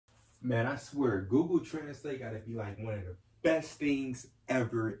Man, I swear, Google Translate gotta be like one of the best things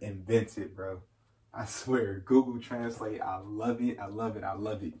ever invented, bro. I swear, Google Translate, I love it, I love it, I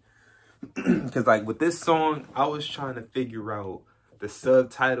love it. Because like with this song, I was trying to figure out the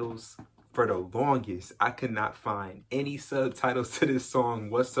subtitles for the longest. I could not find any subtitles to this song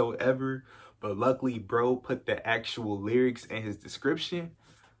whatsoever. But luckily, bro put the actual lyrics in his description.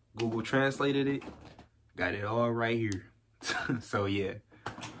 Google translated it. Got it all right here. So yeah.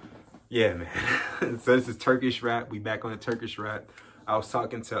 Yeah, man. So this is Turkish rap. We back on the Turkish rap. I was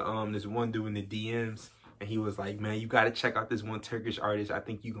talking to this one dude in the DMs. And he was like, man, you got to check out this one Turkish artist. I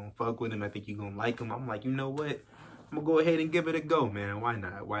think you going to fuck with him. I think you going to like him. I'm like, you know what? I'm going to go ahead and give it a go, man. Why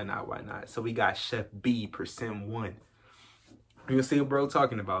not? Why not? Why not? So we got Chef B, %1. You'll see what bro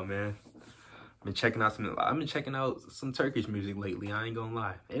talking about, man. I've been checking out some Turkish music lately. I ain't going to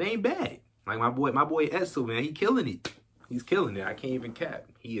lie. It ain't bad. Like my boy Edsel, man, he killing it. He's killing it. I can't even cap.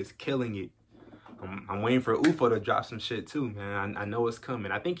 He is killing it. I'm waiting for UFO to drop some shit too, man. I know it's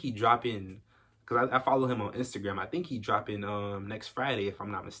coming. I think he dropping... Because I follow him on Instagram. I think he dropping next Friday, if I'm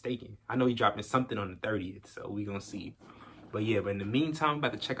not mistaken. I know he dropping something on the 30th, so we gonna see. But yeah, but in the meantime, I'm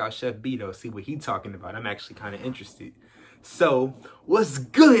about to check out Chef B, though, see what he talking about. I'm actually kind of interested. So, what's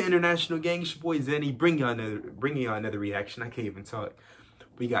good, International Gang? It's your boy Zenny, bringing y'all another reaction. I can't even talk.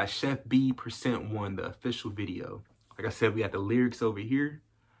 We got Chef B, %1, the official video. Like I said, we got the lyrics over here.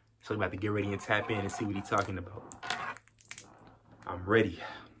 So we're about to get ready and tap in and see what he's talking about. I'm ready.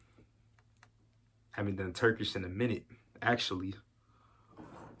 Haven't done Turkish in a minute, actually.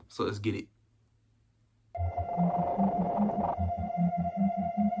 So let's get it.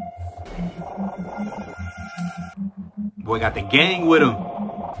 Boy got the gang with him.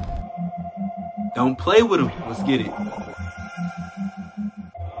 Don't play with him. Let's get it.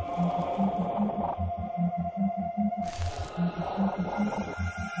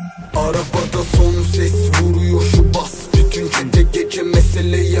 Arabada son ses vuruyor şu bas. Bütün çete gece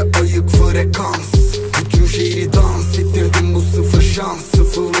meseleye ayık frekans. Bütün şehri dans ettirdim bu sıfır şans.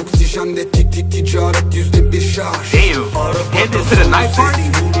 Sıfır oksijende tik ticaret %1 şarj. Arabada son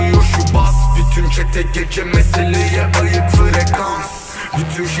ses vuruyor şu bas. Bütün çete gece meseleye ayık frekans.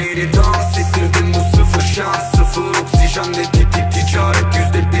 Bütün şehri dans ettirdim bu sıfır şans. Sıfır oksijende tik ticaret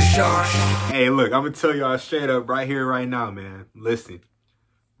 %1 şarj. Hey look, I'm gonna tell y'all straight up right here right now, man. Listen.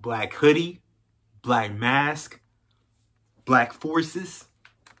 Black hoodie, black mask, black forces.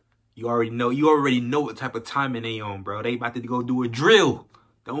 You already know what type of timing they on, bro. They about to go do a drill.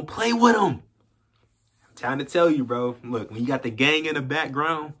 Don't play with them. I'm trying to tell you, bro. Look, when you got the gang in the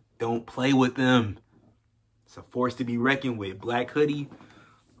background, don't play with them. It's a force to be reckoned with. Black hoodie,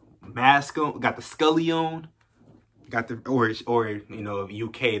 mask on, got the Scully on, got the or you know,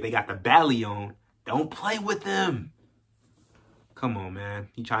 UK, they got the Bally on. Don't play with them. Come on, man.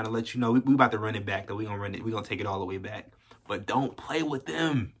 He trying to let you know. We about to run it back, though. We gonna take it all the way back. But don't play with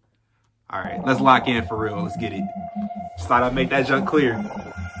them. All right, let's lock in for real. Let's get it. Just thought I'd make that junk clear.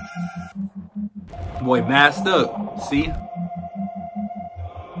 Boy, masked up. See?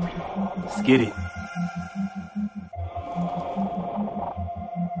 Let's get it.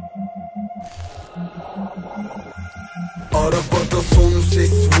 Arabada son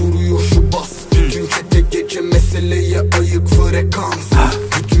ses vuruyor şu bas. Bütün çete gece meseleye ayık frekans.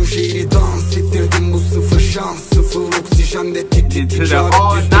 Bütün şehri dans ettirdim bu sıfır şans. Sıfır oksijende tik ticaret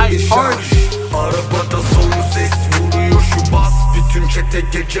 %1 şarj. Arabada son ses vuruyor şu bas. Bütün çete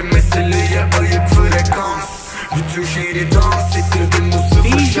gece meseleye ayık frekans. Bütün şehri dans ettirdim bu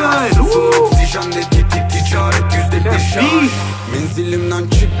sıfır şans. Sıfır oksijende tik ticaret %1 şarj. Menzilimden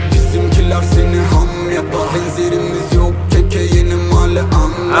çık, bizimkiler seni ham yapar. Benzerimiz yok, keke yeni mahalle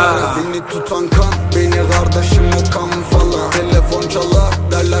anlar. Seni tutan kan, beni kardeşim Okan falan. Telefon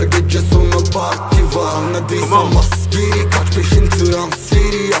çalar, derler gece sonu parti var. Anladıysan bas geri kaç, peşin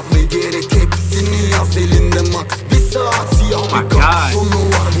transferi yap. Ne gerek hepsini yaz, elinde max bir saat. Siyah bir kapı sonu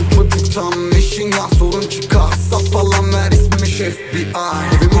var, bu çocuk tam eşinden sorun çıkar. Sap falan ver ismi şef bir ay.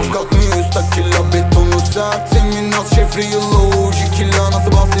 Evimiz kalkmıyor üstakilla, betonu sert. Emin az şefri yılı Killa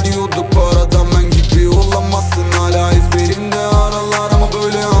nasıl bahsediyorduk paradan, ben gibi olamazsın hala ezberimde aralar. Ama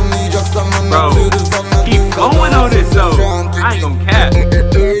böyle anlayacaksan anlatırız, keep going on this though. I ain't gon' cap.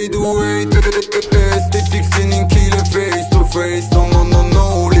 Estetik seninkiyle face to face.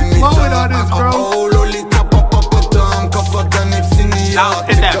 No limit. Flowing on this bro. Lolita papapatam, kafadan hepsini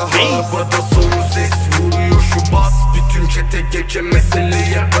yaktık. Arabada son ses vuruyor şu bas. Bütün çete gece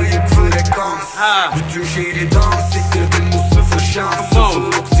meseleye ayık frekans. Bütün şehri dans ettirdim bu sıfır şans.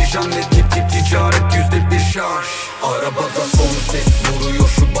 Sıfır oksijende tik ticaret %1 şarj. Arabada son ses vuruyor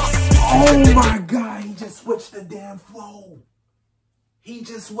şu bas. Oh my god, he just switched the damn flow. He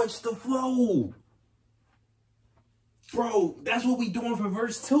just switched the flow. Bro, that's what we doing for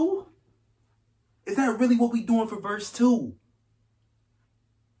verse 2? Is that really what we doing for verse 2?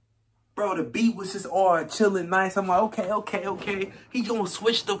 Bro, the beat was just all chilling, nice. I'm like, okay. He gonna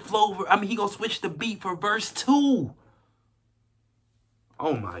switch the flow. He gonna switch the beat for verse 2.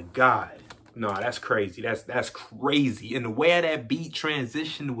 Oh my God. No, that's crazy. That's crazy. And the way that beat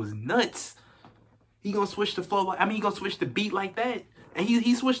transitioned was nuts. He gonna switch the flow. He gonna switch the beat like that. And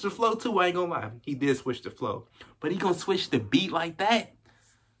he switched the flow too, I ain't gonna lie. He did switch the flow. But he gonna switch the beat like that?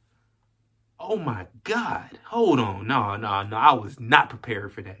 Oh my God. Hold on. No. I was not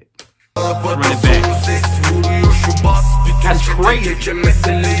prepared for that. Run it back. That's crazy.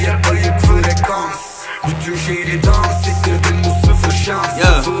 Bütün şehri dans ettirdim bu sıfır şans.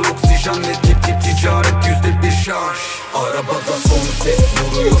 Sıfır oksijen ne tip ticaret %1 şarj. Arabada son ses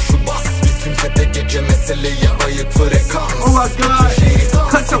vuruyor şu bas. Bütün çete gece meseleye ayık frekans. Oh my God. Bütün şehri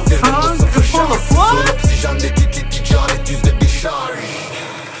dans ettirdim bu sıfır şans. Sıfır oksijen ne tip ticaret %1 şarj.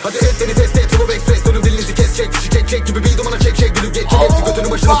 Hadi et beni test et, Flow Express. Dönüm dilinizi kes, çek gibi bir dumana çek gülüp geç. Hepsi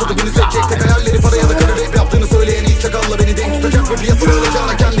götünü başına sokup bunu seçecek. Tek hayalleri para ya da karı rap yaptığını söyleyen ilk çakalla beni denk tutacak. Ve piyasada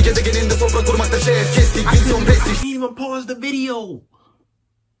olacağına kendi gezegeninde sofra kurmakta şef. Kestik vizyon prestij. I can't even pause the video.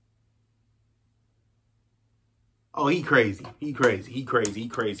 Oh, he crazy.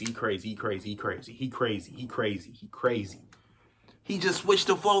 He just switched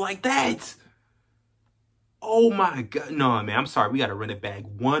the flow like that. Oh my God. No, man, I'm sorry. We got to run it back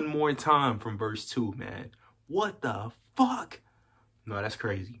one more time from verse 2, man. What the fuck? No, that's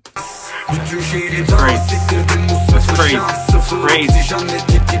crazy. That's crazy.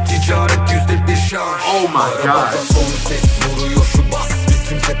 Oh my God.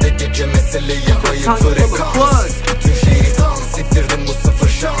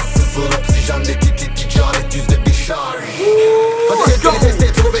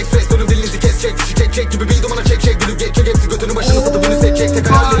 Çek gibi bir dumana çek gülüp geç. Hepsi götünü başına satıp bunu seçecek.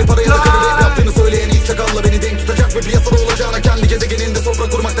 Tek hayalleri para ya da karı rap yaptığını söyleyen ilk çakalla beni denk tutacak. Ve piyasada olacağına kendi gezegeninde sofra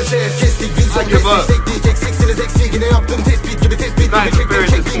kurmakta şef. Kestik vizyon prestij teknik eksiksiniz eksik. Yine yaptığım tespit gibi tespit gibi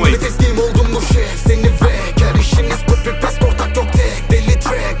çektiğim gibi teslim oldum bu şef. Seni ve her işiniz copy paste ortak yok tek. Deli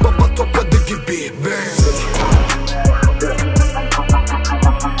track baba topladı gibi bang.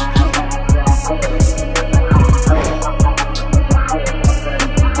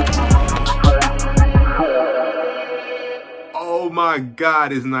 Oh my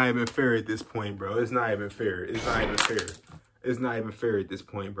God, it's not even fair at this point, bro. It's not even fair. It's not even fair. It's not even fair at this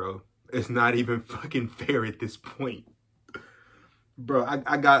point, bro. It's not even fucking fair at this point. Bro,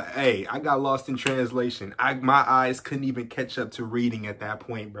 I got lost in translation. My eyes couldn't even catch up to reading at that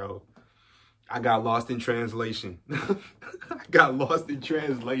point, bro. I got lost in translation. I got lost in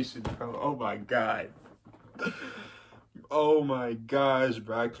translation, bro. Oh my God. Oh my gosh,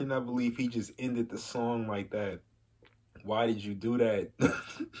 bro. I cannot believe he just ended the song like that. Why did you do that?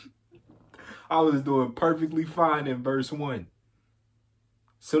 I was doing perfectly fine in verse 1.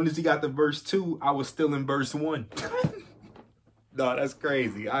 Soon as he got to verse 2, I was still in verse 1. No, that's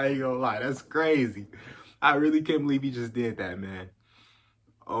crazy. I ain't gonna lie. That's crazy. I really can't believe he just did that, man.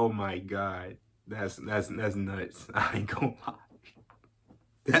 Oh my God. That's nuts. I ain't gonna lie.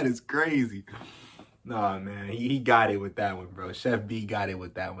 That is crazy. Nah, man. He got it with that one, bro. Chef B got it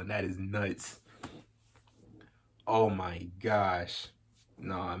with that one. That is nuts. Oh my gosh.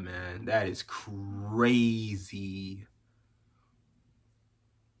 Nah, man. That is crazy.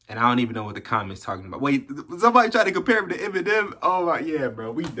 And I don't even know what the comments talking about. Wait, somebody trying to compare him to Eminem? Oh my, yeah,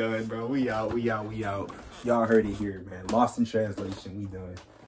 bro. We done, bro. We out. Y'all heard it here, man. Lost in translation. We done.